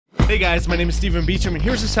Hey guys, my name is Stephen Beacham, and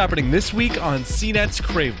here's what's happening this week on CNET's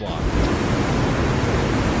Crave blog.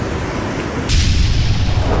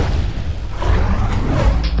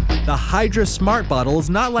 The Hydra SmartBottle is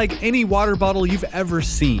not like any water bottle you've ever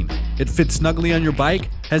seen. It fits snugly on your bike,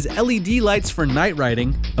 has LED lights for night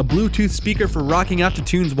riding, a Bluetooth speaker for rocking out to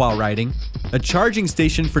tunes while riding, a charging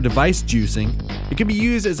station for device juicing. It can be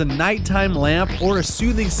used as a nighttime lamp or a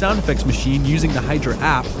soothing sound effects machine using the Hydra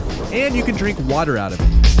app, and you can drink water out of it.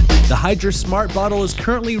 The Hydra SmartBottle is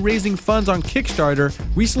currently raising funds on Kickstarter,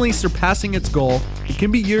 recently surpassing its goal. It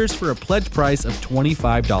can be yours for a pledge price of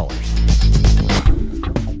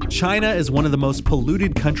 $25. China is one of the most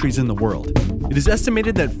polluted countries in the world. It is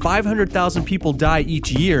estimated that 500,000 people die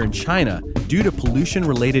each year in China due to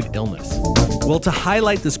pollution-related illness. Well, to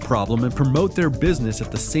highlight this problem and promote their business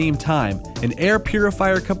at the same time, an air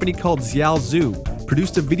purifier company called Xiaozhu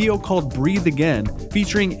produced a video called Breathe Again,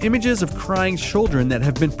 featuring images of crying children that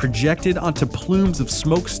have been projected onto plumes of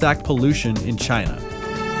smokestack pollution in China.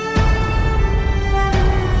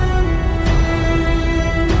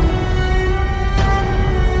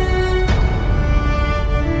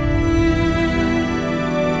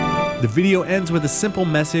 The video ends with a simple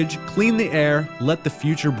message: clean the air, let the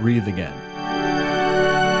future breathe again.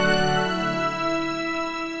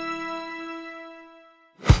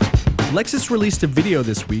 Lexus released a video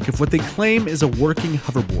this week of what they claim is a working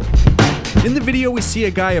hoverboard. In the video, we see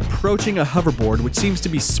a guy approaching a hoverboard which seems to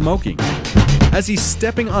be smoking. As he's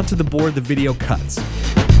stepping onto the board, the video cuts.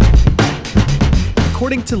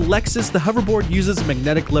 According to Lexus, the hoverboard uses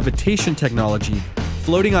magnetic levitation technology,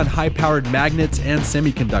 floating on high-powered magnets and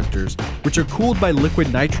semiconductors, which are cooled by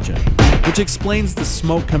liquid nitrogen, which explains the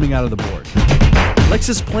smoke coming out of the board.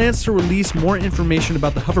 Lexus plans to release more information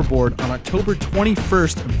about the hoverboard on October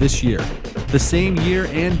 21st of this year, the same year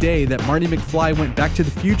and day that Marty McFly went back to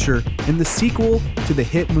the future in the sequel to the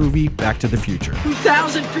hit movie Back to the Future.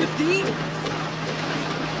 2015?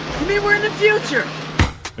 You mean we're in the future?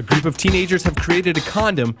 A group of teenagers have created a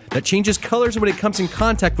condom that changes colors when it comes in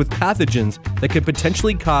contact with pathogens that could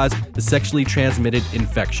potentially cause a sexually transmitted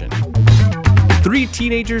infection. 3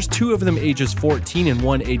 teenagers, 2 of them ages 14 and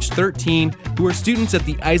 1 age 13, who are students at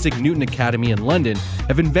the Isaac Newton Academy in London,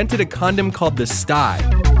 have invented a condom called the Sty.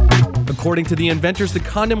 According to the inventors, the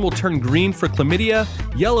condom will turn green for chlamydia,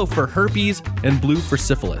 yellow for herpes, and blue for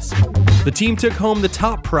syphilis. The team took home the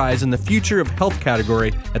top prize in the Future of Health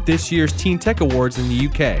category at this year's Teen Tech Awards in the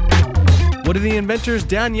UK. One of the inventors,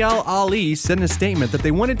 Danielle Ali, said in a statement that they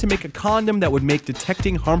wanted to make a condom that would make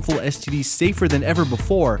detecting harmful STDs safer than ever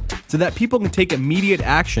before, so that people can take immediate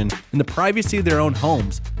action in the privacy of their own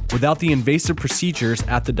homes without the invasive procedures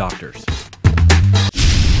at the doctors.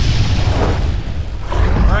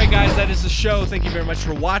 Alright guys, that is the show. Thank you very much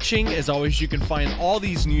for watching. As always, you can find all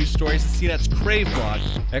these news stories at CNET's Crave blog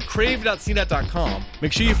at crave.cnet.com.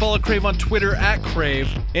 Make sure you follow Crave on Twitter at Crave,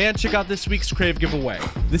 and check out this week's Crave giveaway.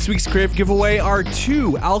 This week's Crave giveaway are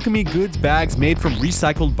 2 Alchemy Goods bags made from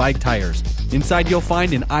recycled bike tires. Inside you'll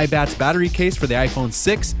find an iBats battery case for the iPhone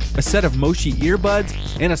 6, a set of Moshi earbuds,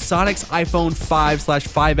 and a Sonic's iPhone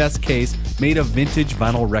 5/5S case made of vintage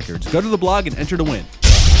vinyl records. Go to the blog and enter to win.